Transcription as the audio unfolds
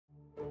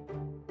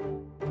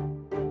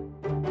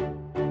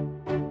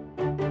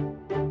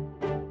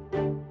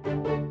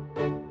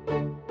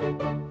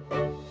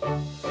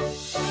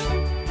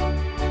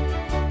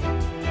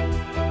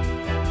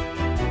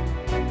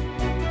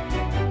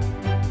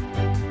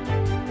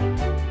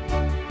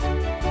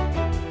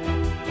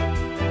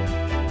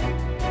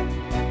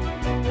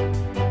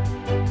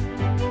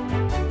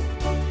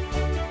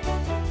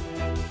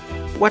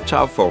Watch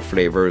out for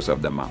flavors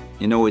of the month.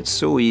 You know, it's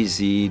so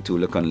easy to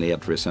look only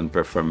at recent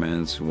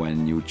performance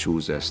when you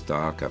choose a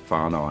stock, a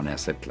fund, or an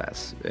asset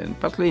class. And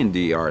partly in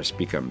the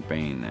RSP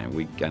campaign,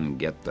 we can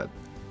get a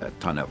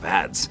ton of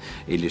ads,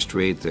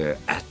 illustrate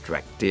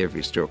attractive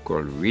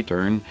historical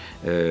return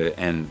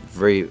and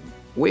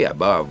way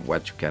above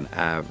what you can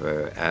have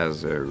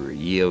as a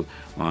yield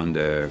on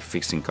the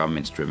fixed income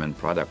instrument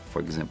product, for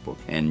example.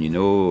 And you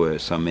know,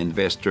 some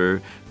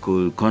investor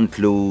could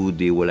conclude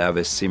they will have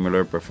a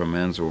similar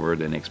performance over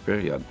the next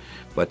period.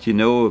 But you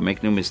know,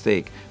 make no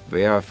mistake,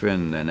 very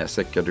often an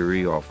asset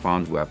category or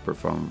fund who have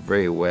performed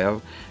very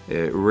well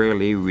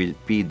rarely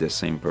repeat the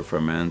same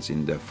performance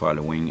in the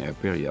following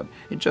period.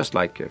 It's just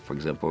like, for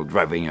example,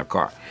 driving a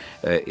car.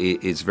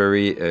 It's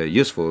very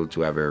useful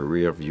to have a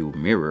rear view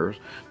mirror,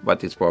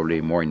 but it's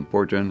probably more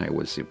important, I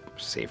would say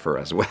safer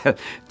as well,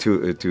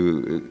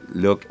 to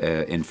look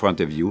in front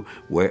of you,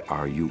 where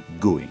are you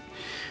going?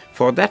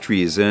 For that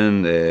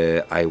reason,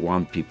 I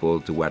want people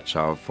to watch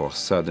out for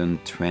sudden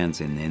trends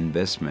in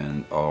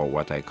investment, or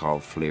what I call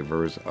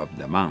flavors of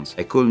the month.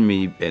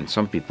 And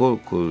some people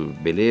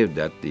could believe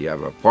that they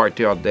have a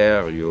party out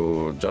there,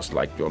 you're just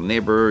like your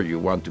neighbor, you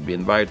want to be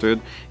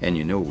invited, and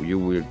you know you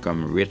will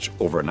become rich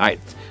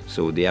overnight.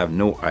 So they have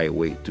no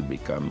highway to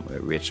become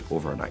rich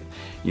overnight.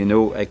 You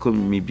know, I could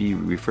maybe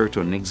refer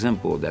to an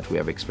example that we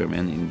have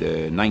experimented in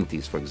the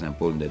 90s, for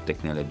example, in the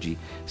technology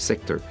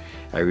sector.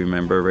 I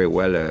remember very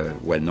well a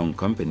well-known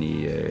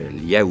company,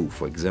 Yahoo,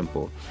 for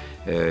example.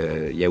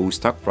 Yahoo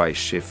stock price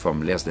shift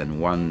from less than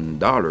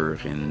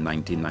 $1 in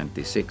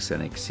 1996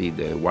 and exceed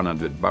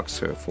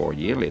 $100 for a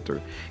year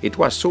later. It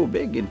was so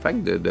big, in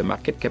fact, the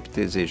market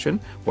capitalization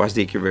was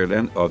the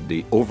equivalent of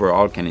the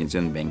overall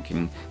Canadian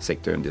banking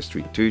sector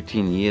industry.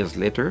 13 years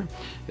later,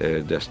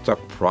 the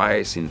stock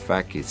price, in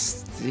fact,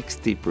 is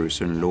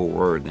 60%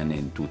 lower than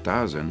in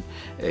 2000,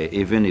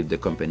 even if the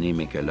company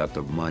make a lot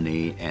of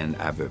money and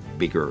have a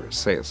bigger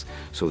sales.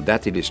 So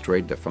that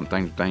illustrates that from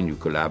time to time you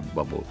could have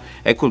bubble.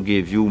 I could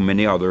give you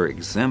many other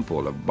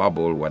examples of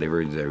bubble, whatever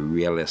in the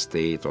real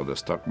estate or the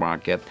stock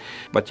market.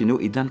 But you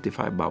know,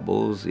 identify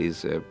bubbles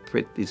is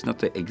it's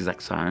not an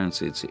exact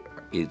science.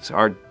 It's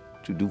hard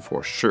to do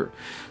for sure.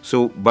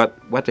 So, but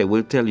what I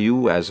will tell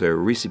you as a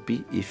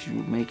recipe, if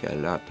you make a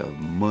lot of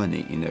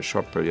money in a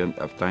short period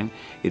of time,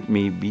 it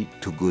may be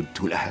too good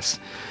to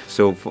last.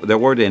 So for the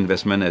word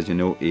investment, as you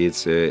know,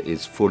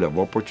 it's full of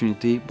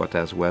opportunity, but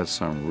as well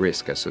some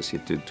risk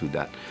associated to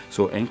that.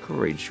 So I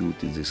encourage you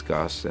to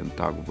discuss and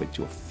talk with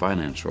your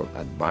financial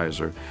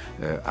advisor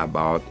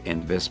about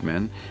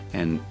investment.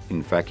 And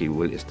in fact, he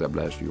will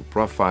establish your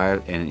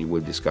profile, and he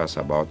will discuss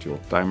about your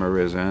time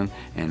horizon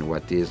and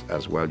what is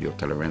as well your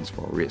tolerance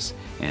for risk.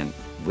 And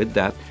with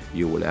that,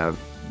 you will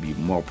be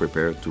more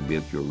prepared to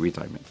build your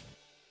retirement.